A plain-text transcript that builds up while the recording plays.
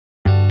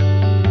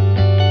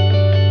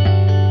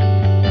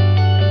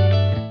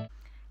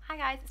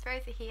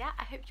are here.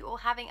 I hope you're all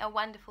having a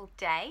wonderful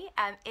day.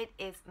 It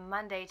is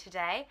Monday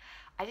today.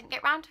 I didn't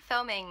get round to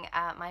filming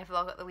my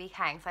vlog at the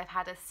weekend, so I've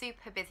had a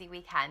super busy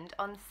weekend.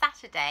 On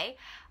Saturday,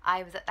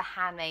 I was at the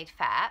Handmade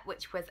fair,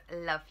 which was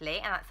lovely,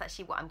 and that's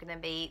actually what I'm going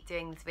to be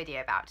doing this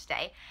video about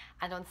today.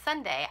 And on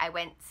Sunday, I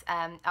went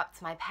up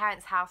to my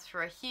parents' house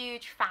for a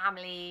huge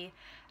family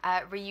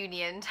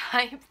reunion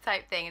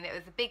type thing, and it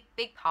was a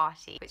big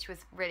party, which was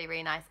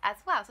really nice as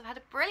well. So I've had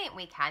a brilliant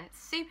weekend,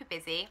 super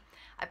busy.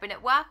 I've been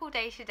at work all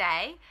day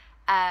today,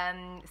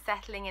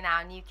 settling in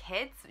our new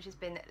kids, which has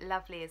been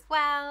lovely as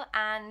well,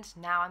 and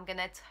now I'm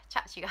gonna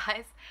chat to you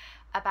guys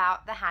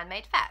about the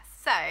Handmade fair.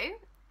 So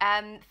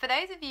for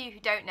those of you who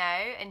don't know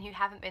and who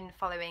haven't been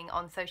following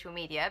on social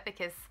media,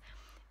 because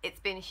it's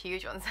been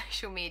huge on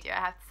social media, I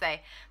have to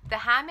say, the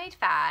Handmade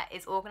fair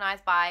is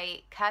organised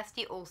by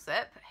Kirsty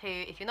Allsup, who,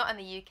 if you're not in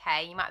the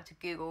UK, you might have to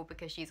Google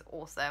because she's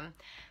awesome.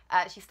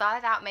 She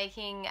started out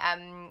making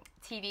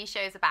TV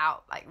shows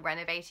about like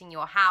renovating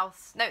your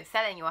house, no,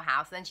 selling your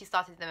house, and then she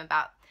started them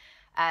about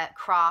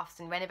crafts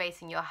and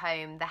renovating your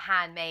home the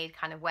handmade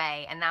kind of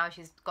way, and now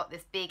she's got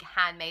this big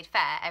handmade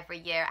fair every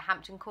year at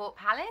Hampton Court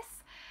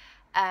Palace.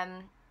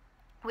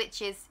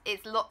 Which is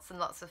lots and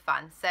lots of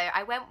fun. So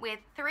I went with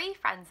 3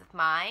 friends of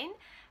mine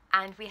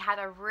and we had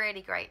a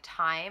really great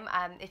time.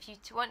 If you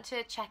want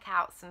to check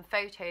out some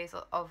photos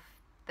of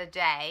the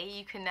day,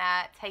 you can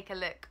take a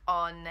look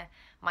on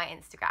my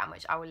Instagram,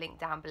 which I will link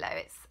down below.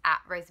 It's at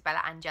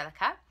Rosabella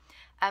Angelica.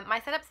 My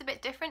setup's a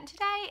bit different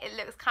today. It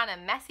looks kind of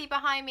messy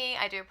behind me.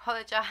 I do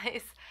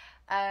apologise.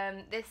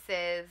 This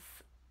is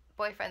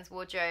boyfriend's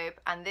wardrobe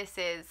and this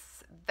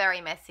is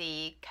very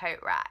messy coat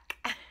rack.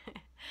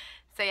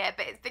 So yeah,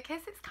 but it's because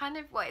it's kind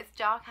of, well, it's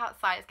dark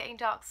outside, it's getting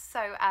dark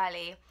so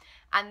early,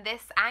 and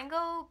this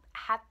angle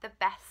had the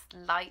best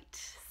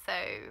light, so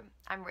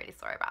I'm really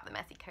sorry about the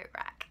messy coat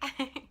rack.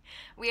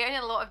 We own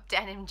a lot of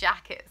denim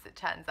jackets, it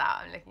turns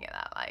out. I'm looking at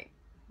that like,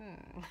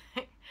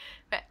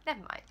 but never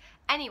mind.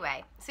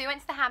 Anyway, so we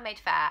went to the Handmade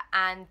fair,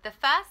 and the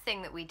first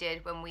thing that we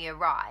did when we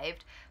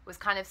arrived was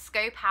kind of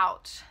scope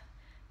out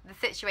the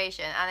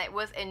situation, and it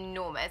was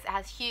enormous. It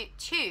has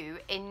 2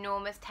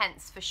 enormous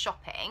tents for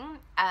shopping,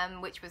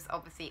 which was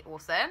obviously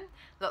awesome.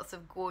 Lots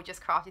of gorgeous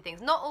crafty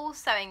things, not all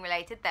sewing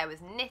related. There was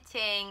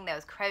knitting, there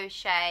was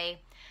crochet,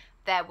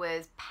 there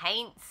was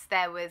paints,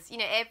 there was, you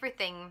know,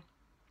 everything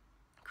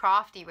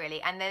crafty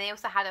really. And then they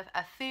also had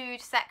a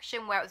food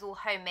section where it was all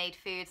homemade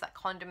foods like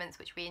condiments,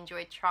 which we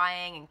enjoyed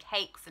trying, and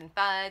cakes and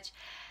fudge.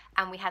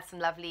 And we had some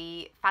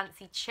lovely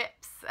fancy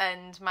chips,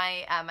 and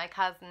my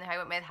cousin who I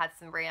went with had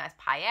some really nice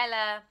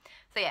paella.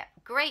 So yeah,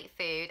 great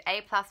food,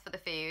 A+ for the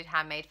food,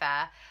 Handmade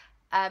fair.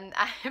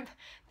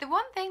 The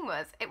one thing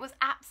was, it was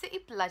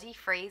absolutely bloody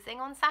freezing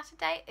on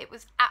Saturday. It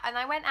was, and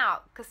I went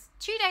out because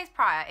 2 days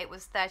prior it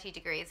was 30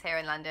 degrees here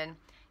in London,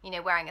 you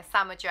know, wearing a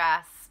summer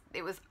dress.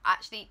 It was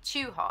actually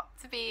too hot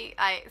to be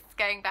like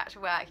going back to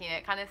work, you know.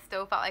 It kind of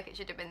still felt like it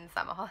should have been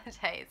summer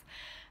holidays.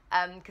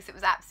 Because it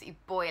was absolutely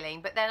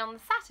boiling. But then on the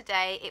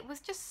Saturday, it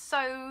was just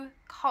so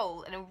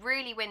cold and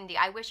really windy.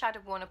 I wish I'd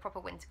have worn a proper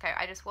winter coat.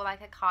 I just wore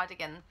like a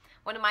cardigan,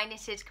 one of my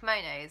knitted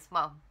kimonos.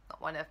 Well, not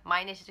one of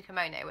my knitted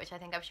kimono, which I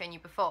think I've shown you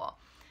before.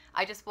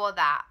 I just wore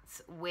that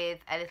with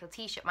a little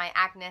t-shirt, my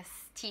Agnes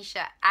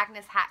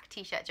Hack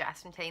t-shirt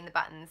dress from Tilling the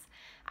Buttons,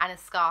 and a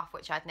scarf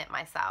which I'd knit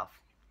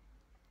myself.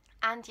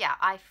 And yeah,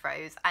 I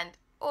froze, and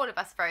all of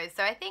us froze.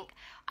 So I think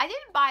I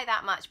didn't buy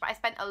that much, but I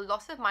spent a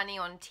lot of money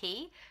on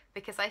tea,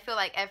 because I feel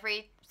like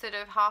every sort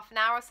of half an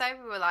hour or so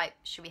we were like,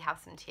 should we have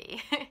some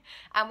tea?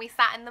 And we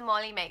sat in the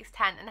Molly Makes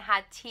tent and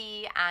had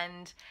tea,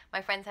 and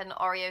my friends had an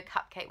Oreo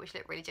cupcake which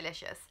looked really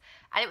delicious.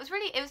 And it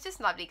was just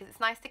lovely, because it's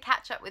nice to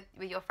catch up with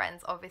your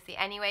friends obviously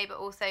anyway, but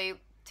also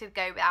to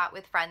go out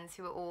with friends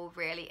who are all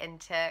really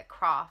into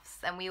crafts,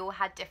 and we all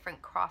had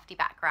different crafty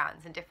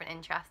backgrounds and different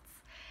interests.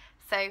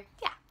 So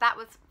yeah, that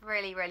was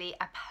really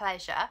a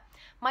pleasure.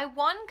 My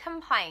one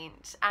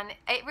complaint, and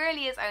it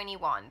really is only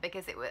one,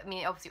 because I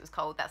mean, obviously it was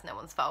cold, that's no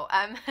one's fault,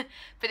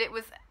 but it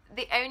was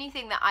the only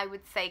thing that I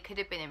would say could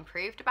have been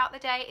improved about the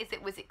day, is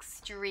it was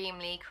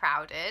extremely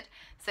crowded.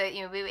 So,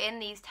 you know, we were in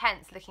these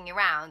tents looking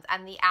around,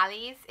 and the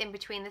alleys in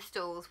between the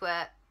stalls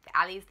were,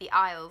 the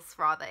aisles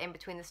rather, in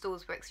between the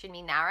stalls were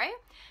extremely narrow,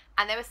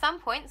 and there were some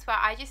points where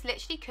I just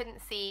literally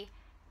couldn't see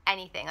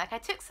anything. Like, I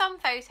took some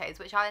photos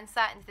which I'll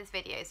insert into this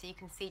video so you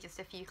can see just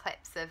a few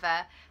clips of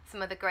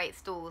some of the great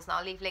stalls, and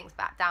I'll leave links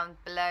back down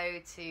below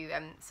to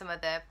some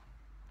of the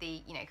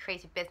you know,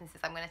 creative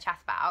businesses I'm going to chat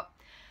about.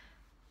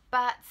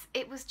 But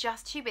it was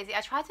just too busy.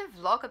 I tried to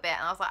vlog a bit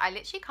and I was like, I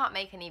literally can't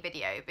make any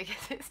video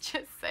because it's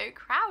just so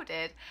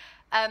crowded.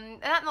 And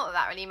not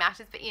that really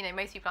matters, but you know,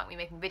 most people aren't going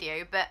to be making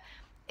video, but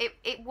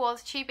it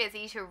was too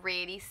busy to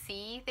really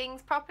see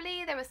things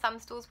properly. There were some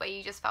stalls where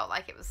you just felt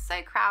like it was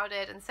so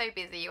crowded and so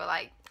busy, you were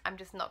like, I'm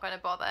just not going to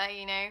bother,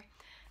 you know.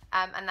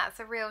 And that's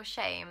a real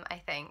shame, I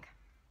think.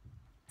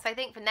 So I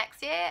think for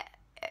next year,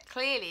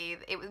 clearly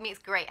it's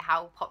great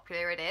how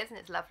popular it is, and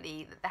it's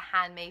lovely that the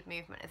handmade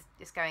movement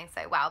is going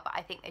so well, but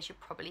I think they should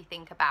probably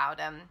think about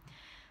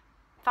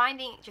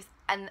finding just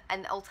an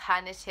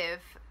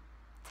alternative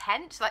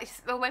tent, like,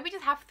 or maybe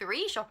just have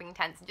 3 shopping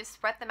tents and just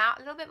spread them out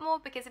a little bit more,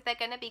 because if they're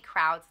going to be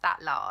crowds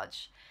that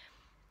large,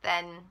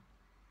 then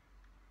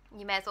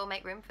you may as well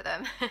make room for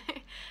them.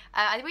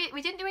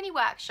 We didn't do any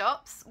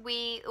workshops.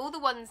 All the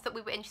ones that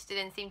we were interested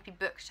in seemed to be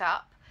booked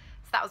up,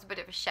 so that was a bit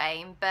of a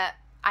shame. But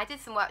I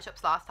did some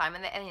workshops last time,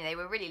 and they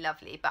were really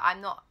lovely, but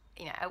I'm not,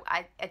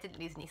 I didn't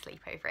lose any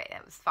sleep over it.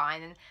 It was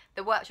fine, and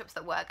the workshops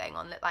that were going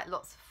on looked like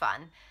lots of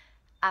fun.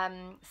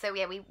 So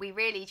yeah, we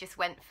really just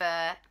went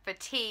for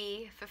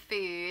tea, for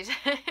food,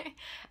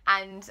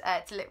 and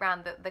to look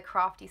around the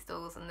crafty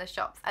stalls and the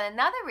shops. And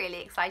another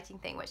really exciting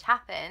thing which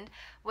happened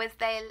was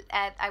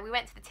we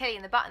went to the Tilly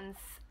and the Buttons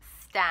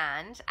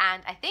stand,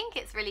 and I think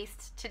it's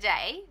released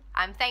today.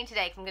 I'm saying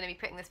today because I'm going to be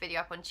putting this video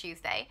up on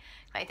Tuesday.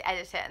 I need to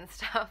edit it and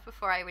stuff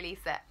before I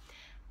release it.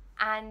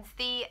 And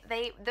the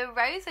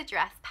Rosa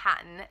dress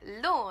pattern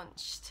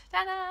launched.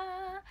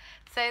 Ta-da!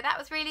 So that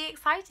was really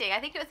exciting. I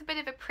think it was a bit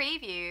of a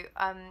preview,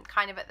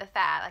 kind of at the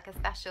fair, like a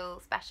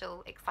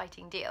special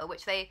exciting deal,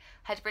 which they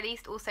had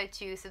released also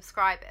to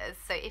subscribers.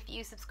 So if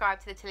you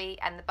subscribe to the Tilly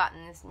and the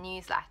Buttons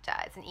newsletter,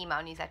 it's an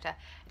email newsletter.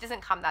 It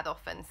doesn't come that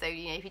often, so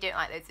if you don't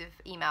like loads of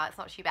email, it's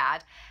not too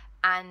bad.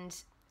 And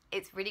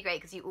it's really great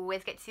because you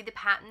always get to see the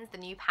patterns, the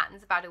new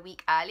patterns, about a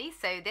week early.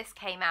 So this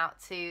came out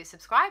to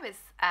subscribers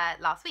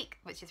last week,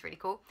 which is really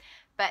cool.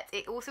 But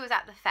it also was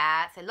at the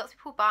fair, so lots of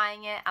people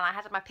buying it, and I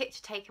had my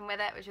picture taken with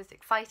it, which was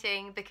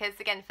exciting because,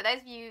 again, for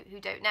those of you who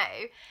don't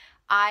know,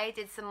 I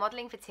did some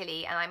modelling for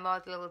Tilly, and I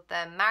modelled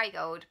the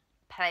marigold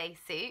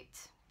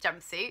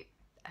jumpsuit,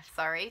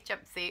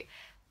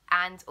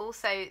 and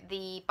also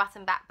the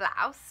button back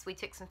blouse. We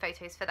took some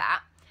photos for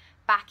that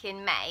back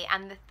in May,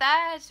 and the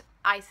third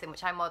item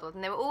which I modelled,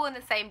 and they were all on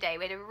the same day.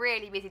 We had a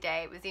really busy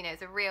day. It was, it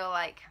was a real,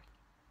 like,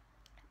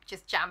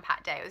 just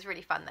jam-packed day. It was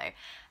really fun though.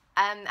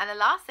 And the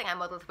last thing I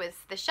modelled was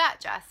the shirt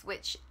dress,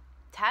 which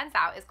turns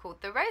out is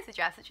called the Rosa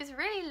dress, which is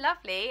really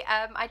lovely.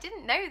 I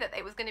didn't know that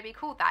it was going to be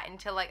called that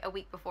until like a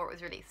week before it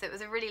was released, so it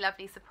was a really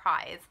lovely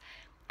surprise.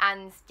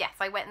 And yes,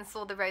 I went and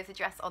saw the Rosa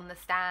dress on the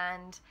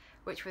stand,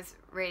 which was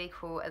really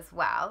cool as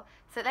well.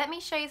 So let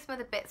me show you some of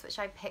the bits which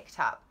I picked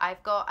up. As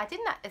I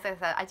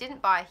said, I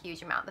didn't buy a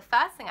huge amount. The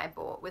first thing I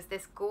bought was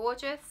this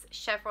gorgeous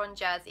chevron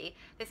jersey.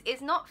 This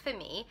is not for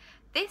me.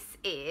 This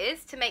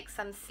is to make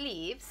some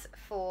sleeves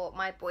for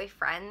my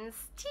boyfriend's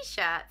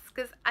t-shirts,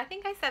 because I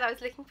think I said I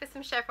was looking for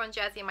some chevron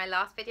jersey in my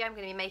last video. I'm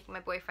going to be making my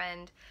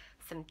boyfriend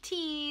some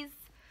tees,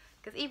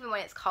 because even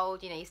when it's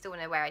cold, you still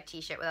want to wear a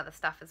t-shirt with other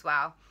stuff as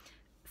well.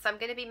 So I'm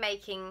going to be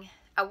making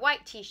a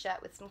white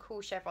t-shirt with some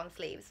cool chevron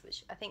sleeves,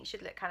 which I think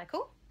should look kind of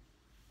cool.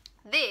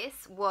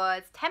 This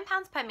was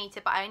 £10 per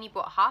metre, but I only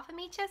bought half a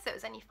metre, so it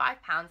was only £5.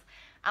 And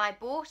I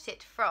bought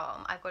it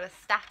from, I've got a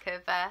stack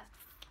of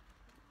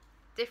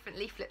different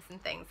leaflets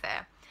and things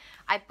here.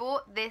 I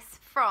bought this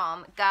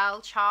from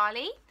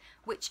Charlee,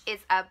 which is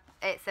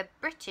it's a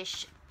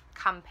British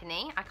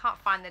company. I can't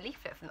find the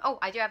leaflet from them. Oh,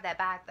 I do have their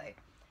bag though.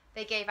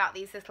 They gave out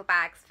these little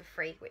bags for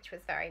free, which was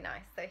very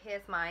nice. So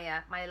here's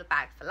my my little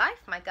bag for life,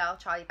 my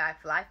Charlee bag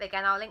for life.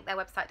 Again, I'll link their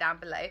website down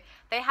below.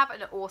 They have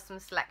an awesome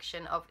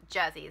selection of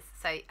jerseys.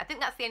 So I think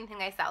that's the only thing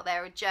they sell.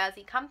 They're a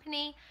jersey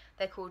company.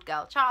 They're called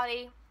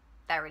Charlee.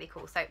 They're really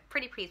cool. So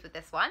pretty pleased with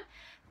this one.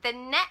 The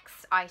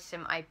next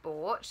item I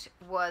bought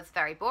was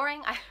very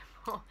boring. I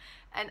bought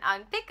an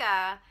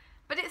unpicker,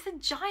 but it's a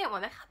giant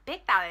one. Look how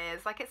big that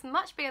is. Like, it's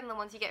much bigger than the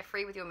ones you get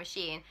free with your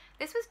machine.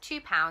 This was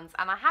 £2,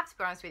 and I have to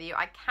be honest with you,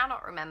 I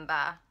cannot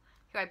remember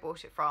who I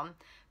bought it from,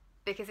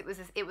 because it was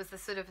the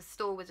sort of a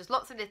store with just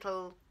lots of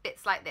little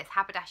bits like this,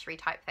 haberdashery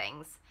type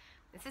things.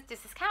 Does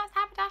this count as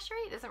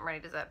haberdashery? It doesn't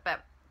really, does it?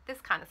 But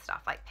this kind of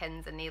stuff, like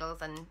pins and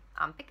needles and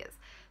pickers.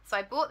 So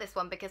I bought this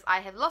one because I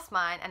had lost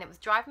mine, and it was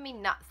driving me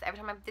nuts. Every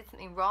time I did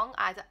something wrong,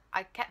 I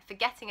kept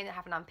forgetting I didn't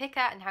have an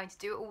unpicker and having to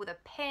do it all with a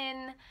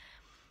pin.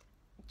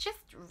 Just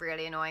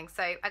really annoying.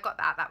 So I got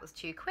that. That was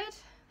 £2.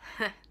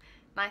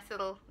 Nice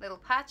little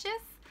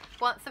purchase.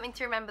 Want something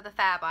to remember the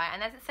fair by,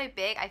 and as it's so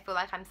big, I feel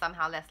like I'm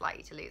somehow less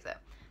likely to lose it.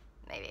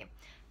 Maybe.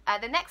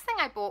 The next thing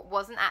I bought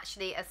wasn't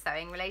actually a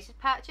sewing related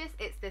purchase.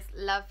 It's this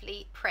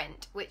lovely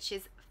print, which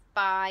is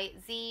by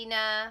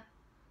Zeena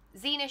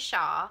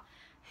Shah,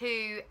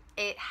 who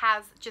it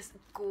has just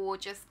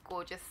gorgeous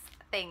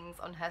things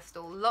on her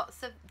stall.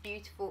 Lots of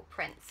beautiful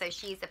prints. So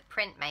she's a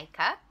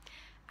printmaker,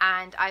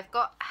 and I've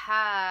got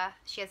her,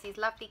 she has these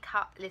lovely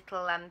cut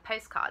little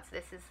postcards.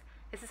 This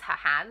is her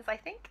hands, I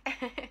think,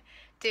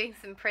 doing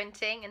some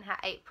printing in her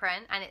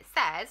apron, and it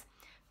says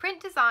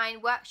print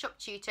design, workshop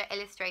tutor,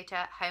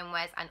 illustrator,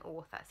 homewares and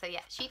author. So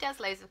yeah, she does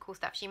loads of cool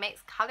stuff. She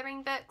makes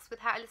colouring books with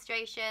her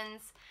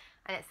illustrations,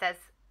 and it says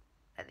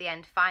at the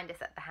end, find us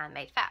at the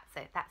Handmade Fair.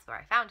 So that's where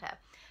I found her.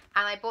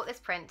 And I bought this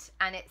print,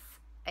 and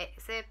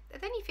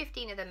there's only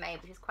 15 of them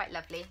made, which is quite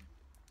lovely.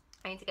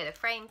 I need to get a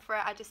frame for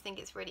it. I just think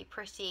it's really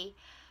pretty,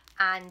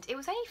 and it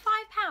was only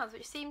 £5,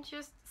 which seemed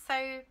just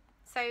so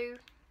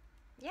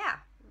yeah,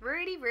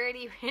 really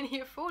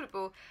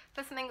affordable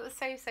for something that was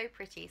so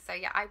pretty. So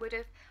yeah, I would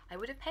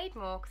have paid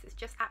more because it's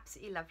just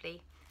absolutely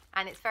lovely.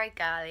 and it's very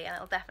girly, and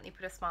it'll definitely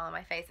put a smile on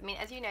my face. I mean,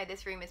 as you know,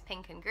 this room is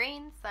pink and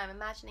green, so I'm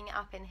imagining it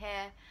up in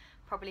here,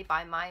 probably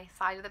by my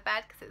side of the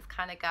bed, because it's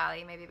kind of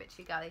girly, maybe a bit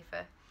too girly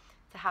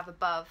to have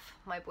above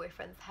my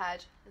boyfriend's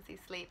head as he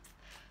sleeps.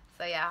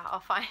 So yeah, I'll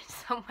find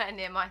somewhere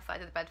near my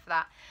side of the bed for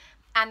that.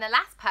 And the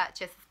last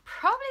purchase is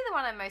probably the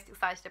one I'm most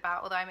excited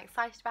about, although I'm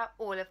excited about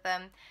all of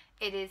them.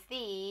 It is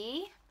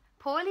the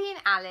Pauline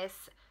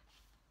Alice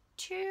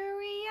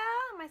Churia,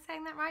 am I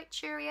saying that right?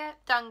 Churia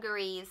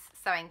Dungarees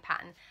sewing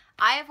pattern.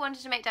 I have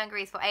wanted to make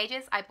dungarees for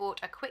ages. I bought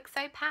a quick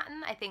sew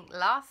pattern, I think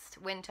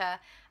last winter,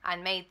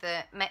 and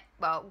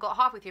got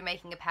halfway through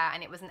making a pair,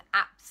 and it was an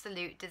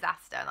absolute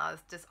disaster. And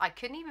I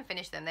couldn't even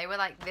finish them. They were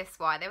like this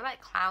wide. They were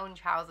like clown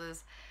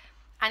trousers.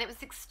 And it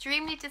was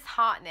extremely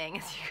disheartening,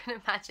 as you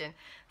can imagine.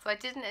 So I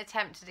didn't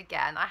attempt it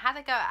again. I had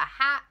to go at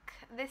a hack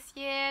this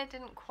year.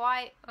 Didn't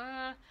quite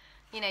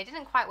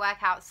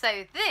work out.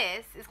 So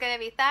this is going to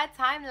be third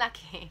time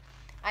lucky.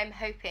 I'm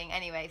hoping.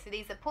 Anyway, so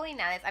these are Pauline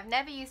Alice. I've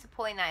never used a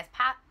Pauline Alice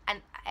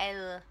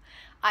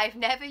I've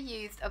never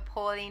used a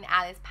Pauline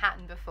Alice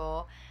pattern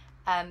before,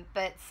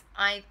 but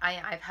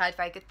I've heard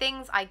very good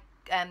things. I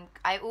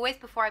always,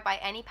 before I buy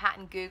any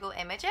pattern, Google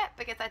image it,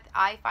 because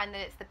I find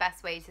that it's the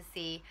best way to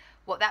see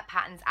what that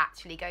pattern's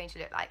actually going to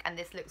look like. And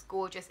this looks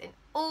gorgeous in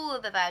all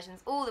of the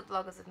versions all the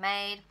bloggers have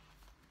made.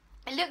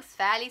 It looks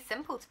fairly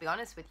simple, to be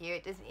honest with you.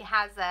 It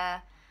has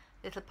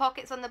little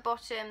pockets on the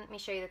bottom. Let me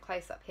show you the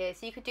close-up here.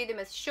 So you could do them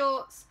as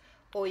shorts,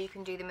 or you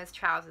can do them as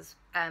trousers.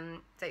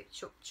 So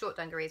short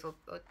dungarees or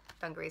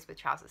dungarees with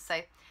trousers. So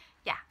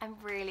yeah, I'm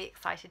really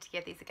excited to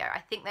give these a go. I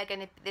think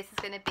this is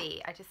gonna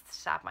be, I just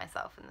stabbed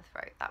myself in the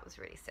throat. That was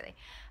really silly.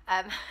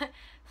 So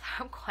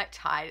I'm quite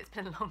tired. It's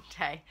been a long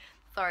day.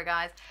 Sorry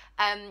guys.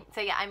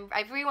 So yeah,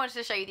 I really wanted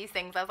to show you these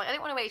things. I was like, I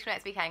don't want to wait till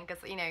next weekend,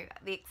 because you know,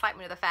 the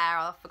excitement of the fair,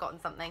 I'll have forgotten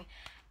something.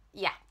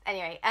 Yeah,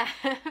 anyway.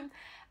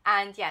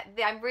 And yeah,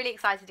 I'm really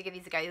excited to give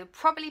these a go. They'll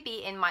probably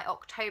be in my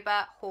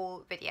October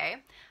haul video.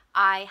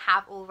 I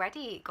have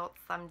already got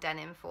some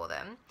denim for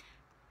them,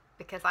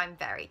 because I'm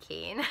very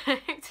keen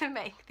to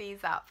make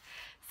these up.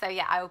 So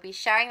yeah, I will be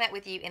sharing that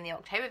with you in the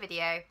October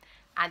video.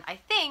 And I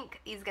think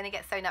these are going to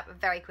get sewn up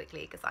very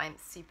quickly, because I'm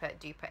super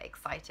duper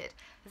excited.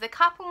 There's a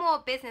couple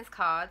more business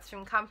cards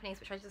from companies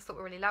which I just thought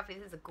were really lovely.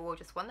 This is a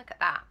gorgeous one. Look at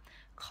that.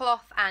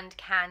 Cloth and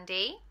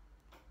Candy.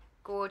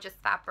 Gorgeous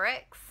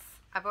fabrics.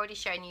 I've already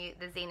shown you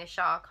the Zeena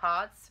Shah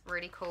cards.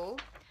 Really cool.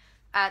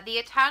 The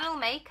Eternal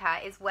Maker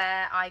is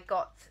where I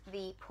got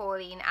the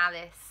Pauline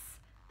Alice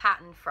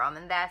pattern from,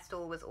 and their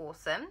stall was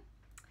awesome.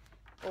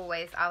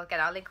 Always, I'll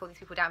link all these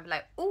people down below.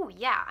 Oh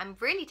yeah, I'm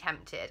really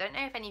tempted. I don't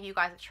know if any of you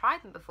guys have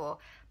tried them before,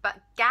 but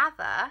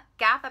Gather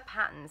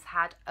Patterns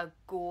had a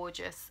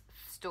gorgeous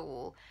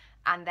stall,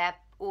 and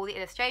all the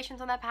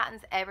illustrations on their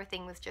patterns,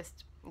 everything was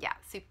just, yeah,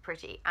 super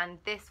pretty. And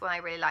this one I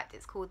really liked.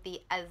 It's called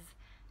the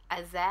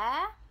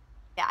Azair.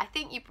 Yeah, I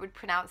think you would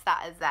pronounce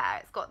that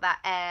Azair. It's got that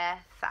air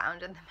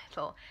sound in the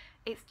middle.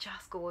 It's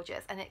just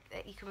gorgeous, and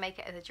you can make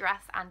it as a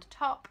dress and a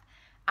top.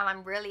 And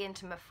I'm really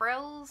into my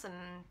frills and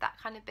that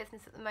kind of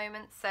business at the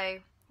moment. So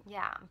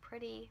yeah, I'm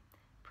pretty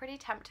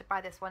tempted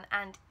by this one.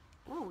 And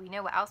ooh, you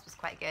know what else was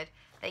quite good?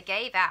 They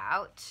gave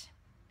out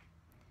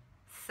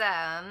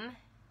some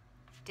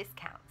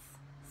discounts.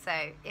 So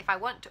if I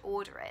want to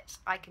order it,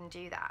 I can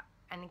do that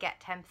and get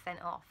 10%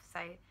 off.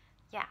 So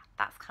yeah,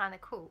 that's kind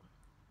of cool.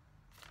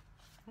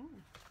 Ooh,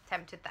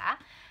 tempted there.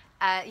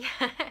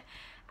 Yeah.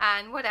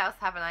 And what else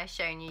haven't I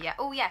shown you yet?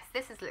 Oh yes,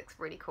 looks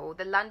really cool.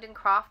 The London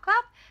Craft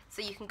Club.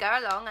 So you can go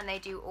along, and they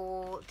do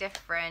all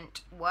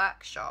different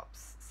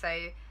workshops.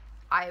 So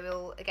I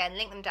will again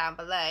link them down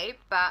below,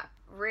 but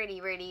really,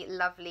 really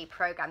lovely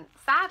program.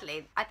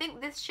 Sadly, I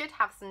think this should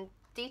have some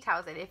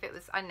details in it. If it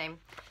was, I don't know,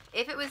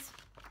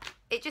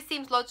 it just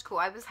seems logical.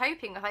 I was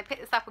hoping, if I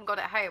picked this up and got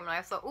it home, and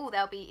I thought, oh,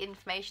 there'll be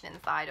information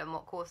inside on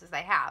what courses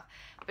they have,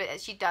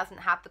 but she doesn't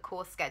have the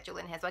course schedule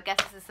in here. So I guess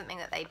this is something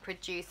that they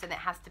produce, and it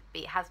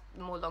has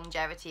more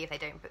longevity if they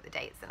don't put the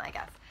dates in, I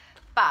guess.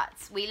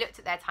 But we looked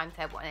at their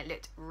timetable, and it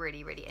looked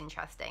really, really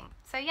interesting.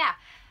 So yeah,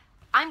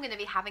 I'm going to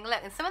be having a look,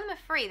 and some of them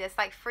are free. There's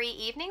like free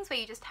evenings where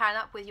you just turn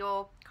up with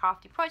your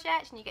crafty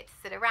project, and you get to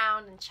sit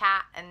around and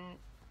chat and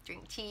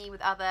drink tea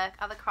with other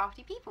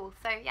crafty people.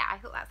 So yeah, I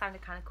thought that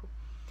sounded kind of cool.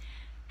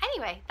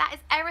 Anyway, that is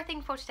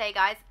everything for today,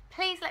 guys.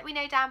 Please let me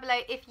know down below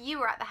if you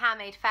were at the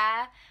Handmade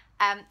Fair.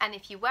 And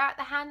if you were at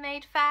the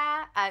Handmade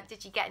Fair,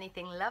 did you get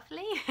anything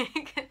lovely?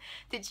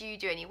 Did you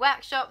do any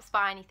workshops,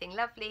 buy anything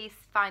lovely,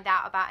 find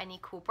out about any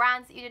cool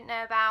brands that you didn't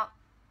know about?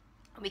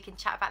 We can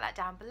chat about that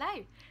down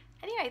below.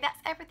 Anyway, that's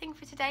everything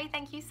for today.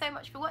 Thank you so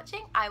much for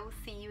watching. I will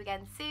see you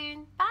again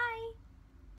soon. Bye.